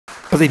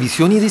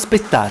Previsioni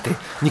rispettate.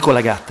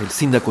 Nicola Gatta, il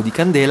sindaco di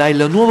Candela, è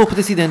il nuovo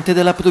presidente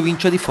della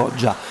provincia di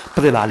Foggia.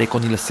 Prevale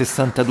con il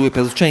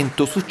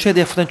 62%,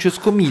 succede a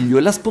Francesco Miglio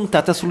e la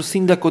spuntata sul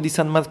sindaco di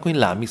San Marco in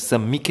Lamis,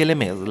 Michele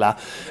Merla.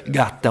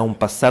 Gatta ha un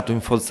passato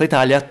in Forza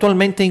Italia,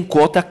 attualmente è in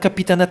quota a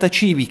capitanata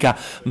civica,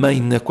 ma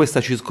in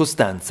questa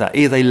circostanza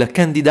era il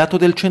candidato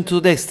del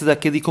centrodestra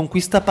che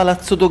riconquista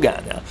Palazzo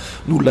Dogana.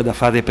 Nulla da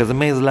fare per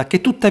Merla, che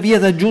tuttavia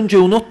raggiunge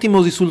un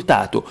ottimo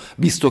risultato,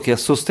 visto che a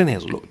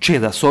sostenerlo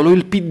c'era solo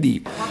il PD.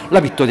 La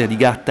vittoria di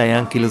Gatta è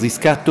anche il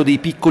riscatto dei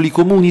piccoli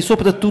comuni,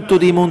 soprattutto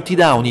dei Monti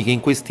Dauni, che in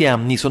questi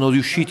anni sono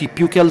riusciti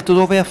più che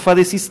altrove a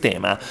fare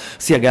sistema.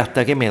 Sia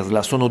Gatta che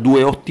Merla sono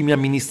due ottimi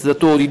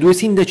amministratori, due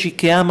sindaci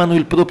che amano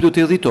il proprio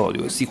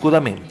territorio e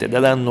sicuramente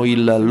daranno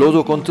il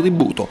loro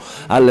contributo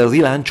al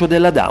rilancio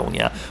della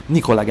Daunia.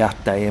 Nicola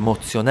Gatta è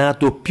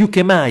emozionato più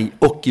che mai,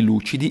 occhi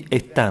lucidi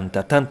e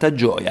tanta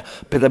gioia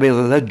per aver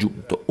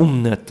raggiunto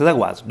un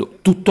traguardo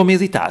tutto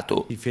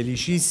meritato.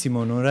 Felicissimo,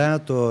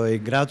 onorato e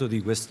grato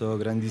di questo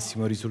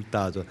grandissimo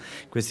risultato.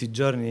 In questi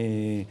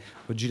giorni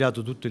ho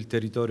girato tutto il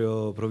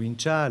territorio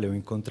provinciale, ho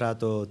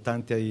incontrato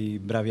tanti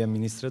bravi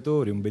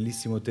amministratori, un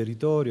bellissimo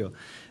territorio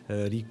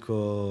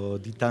ricco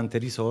di tante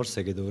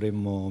risorse che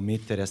dovremmo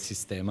mettere a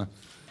sistema.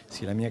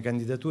 Sì, la mia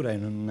candidatura è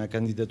una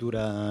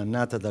candidatura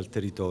nata dal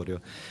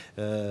territorio,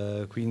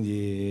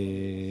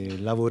 quindi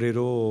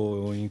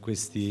lavorerò in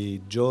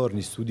questi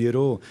giorni,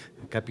 studierò,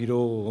 capirò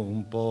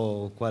un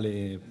po'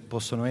 quali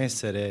possono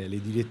essere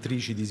le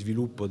direttrici di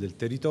sviluppo del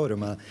territorio,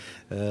 ma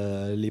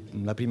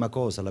la prima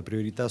cosa, la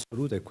priorità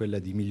assoluta è quella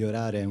di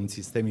migliorare un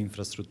sistema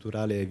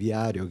infrastrutturale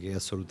viario che è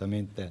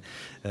assolutamente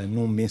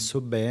non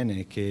messo bene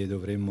e che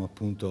dovremmo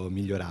appunto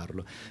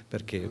migliorarlo.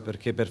 Perché?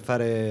 Perché per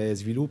fare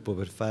sviluppo,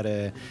 per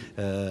fare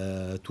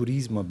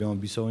turismo abbiamo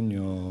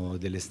bisogno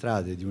delle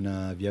strade, di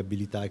una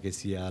viabilità che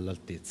sia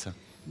all'altezza.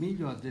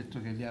 Miglio ha detto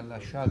che gli ha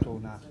lasciato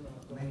una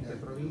mente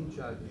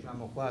provincia,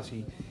 diciamo,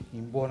 quasi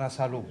in buona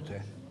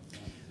salute.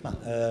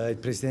 Il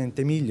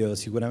presidente Miglio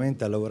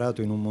sicuramente ha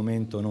lavorato in un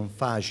momento non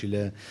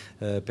facile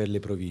per le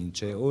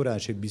province. Ora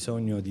c'è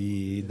bisogno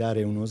di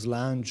dare uno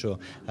slancio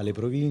alle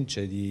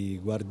province, di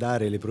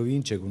guardare le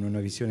province con una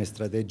visione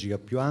strategica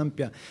più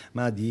ampia,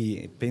 ma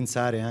di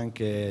pensare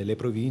anche alle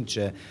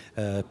province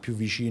più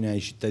vicine ai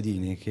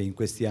cittadini, che in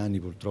questi anni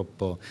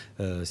purtroppo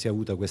si è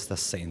avuta questa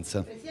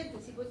assenza. Presidente,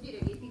 si può dire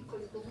che i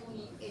piccoli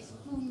comuni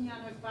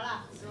espugnano il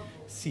palazzo?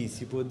 Sì,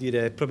 si può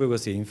dire proprio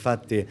così,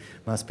 infatti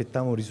mi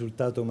aspettavo un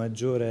risultato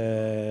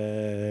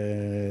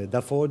maggiore da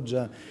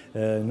Foggia,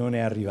 non è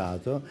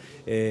arrivato,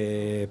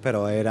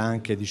 però era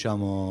anche,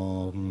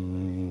 diciamo,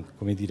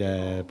 come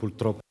dire,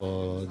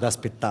 purtroppo da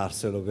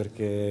aspettarselo,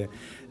 perché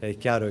è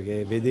chiaro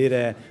che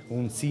vedere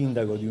un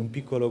sindaco di un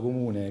piccolo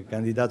comune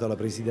candidato alla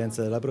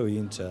presidenza della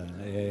provincia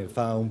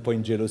fa un po'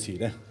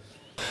 ingelosire.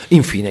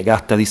 Infine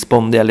Gatta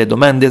risponde alle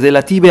domande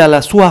relative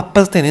alla sua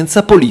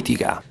appartenenza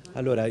politica.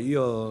 Allora,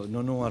 io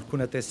non ho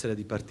alcuna tessera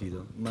di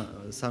partito,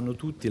 ma sanno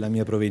tutti la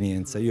mia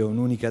provenienza. Io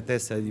un'unica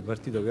tessera di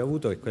partito che ho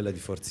avuto è quella di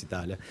Forza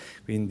Italia,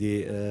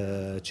 quindi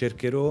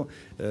cercherò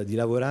di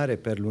lavorare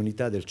per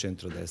l'unità del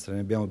centrodestra,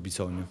 ne abbiamo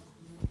bisogno.